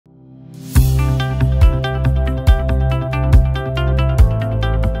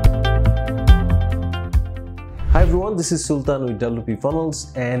everyone, this is Sultan with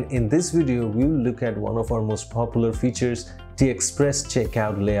WPFunnels, and in this video we will look at one of our most popular features, the express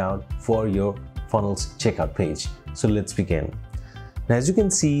checkout layout for your funnels checkout page. So let's begin. Now, as you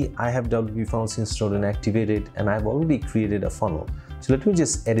can see, I have WPFunnels installed and activated, and I've already created a funnel. So let me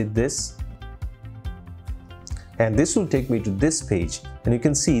just edit this, and this will take me to this page, and you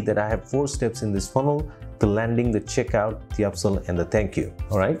can see that I have 4 steps in this funnel: the landing, the checkout, the upsell, and the thank you.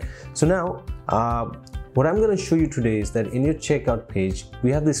 All right, so now what I'm going to show you today is that in your checkout page,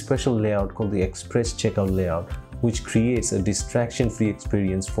 we have this special layout called the express checkout layout, which creates a distraction-free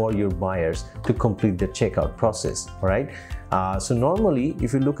experience for your buyers to complete the checkout process. All right, so normally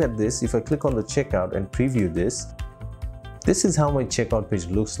if you look at this, if I click on the checkout and preview this is how my checkout page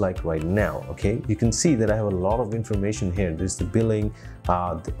looks like right now. Okay, you can see that I have a lot of information here. There's the billing,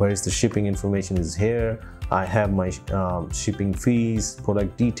 where is the shipping information is here. I have my shipping fees,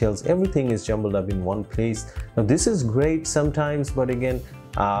 product details, everything is jumbled up in one place. Now this is great sometimes, but again,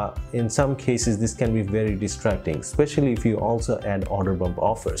 in some cases this can be very distracting, especially if you also add order bump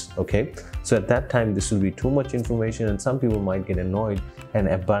offers. Okay, so at that time this will be too much information and some people might get annoyed and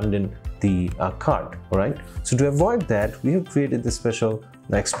abandon the cart. All right, so to avoid that, we have created this special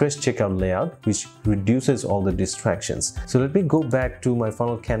express checkout layout which reduces all the distractions. So let me go back to my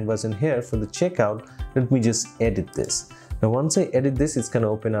funnel canvas, and here for the checkout, let me just edit this. Now once I edit this, it's going to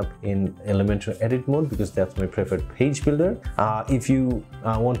open up in Elementor edit mode because that's my preferred page builder. If you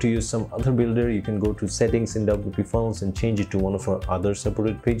want to use some other builder, you can go to settings in WPFunnels and change it to one of our other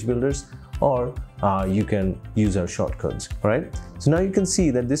supported page builders, or you can use our shortcodes. All right, so now you can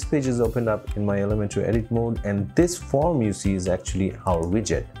see that this page is opened up in my Elementor edit mode, and this form you see is actually our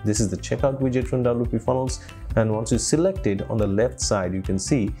widget. This is the checkout widget from WPFunnels, and once you select it, on the left side you can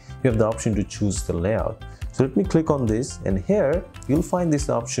see you have the option to choose the layout. So let me click on this, and here you'll find this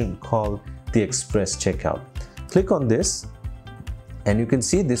option called the express checkout. Click on this and you can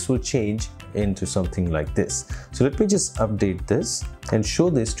see this will change into something like this. So let me just update this and show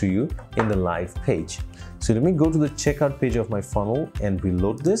this to you in the live page. So let me go to the checkout page of my funnel and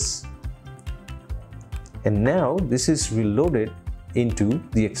reload this, and now this is reloaded into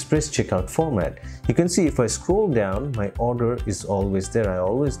the express checkout format. You can see if I scroll down, my order is always there. I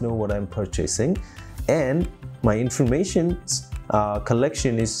always know what I'm purchasing, and my information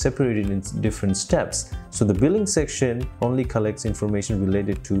collection is separated in different steps. So the billing section only collects information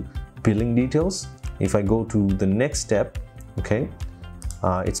related to billing details. If I go to the next step, okay,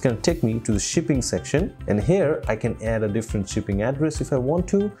 it's going to take me to the shipping section, and here I can add a different shipping address if I want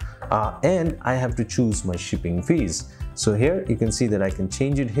to, and I have to choose my shipping fees. So here you can see that I can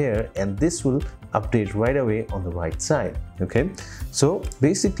change it here, and this will update right away on the right side. Okay, so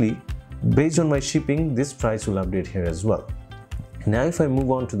basically based on my shipping, this price will update here as well. Now if I move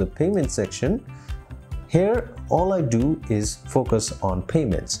on to the payment section, here all I do is focus on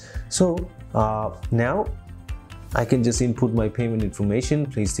payments. So now I can just input my payment information,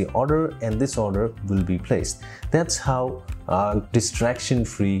 place the order, and this order will be placed. That's how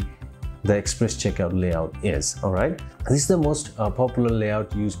distraction-free the express checkout layout is. All right, this is the most popular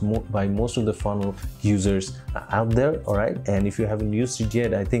layout used by most of the funnel users out there. All right, and if you haven't used it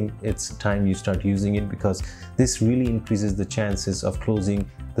yet, I think it's time you start using it, because this really increases the chances of closing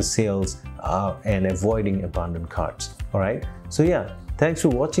the sales and avoiding abandoned carts. All right, so yeah, thanks for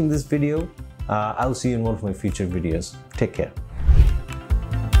watching this video. I'll see you in one of my future videos. Take care.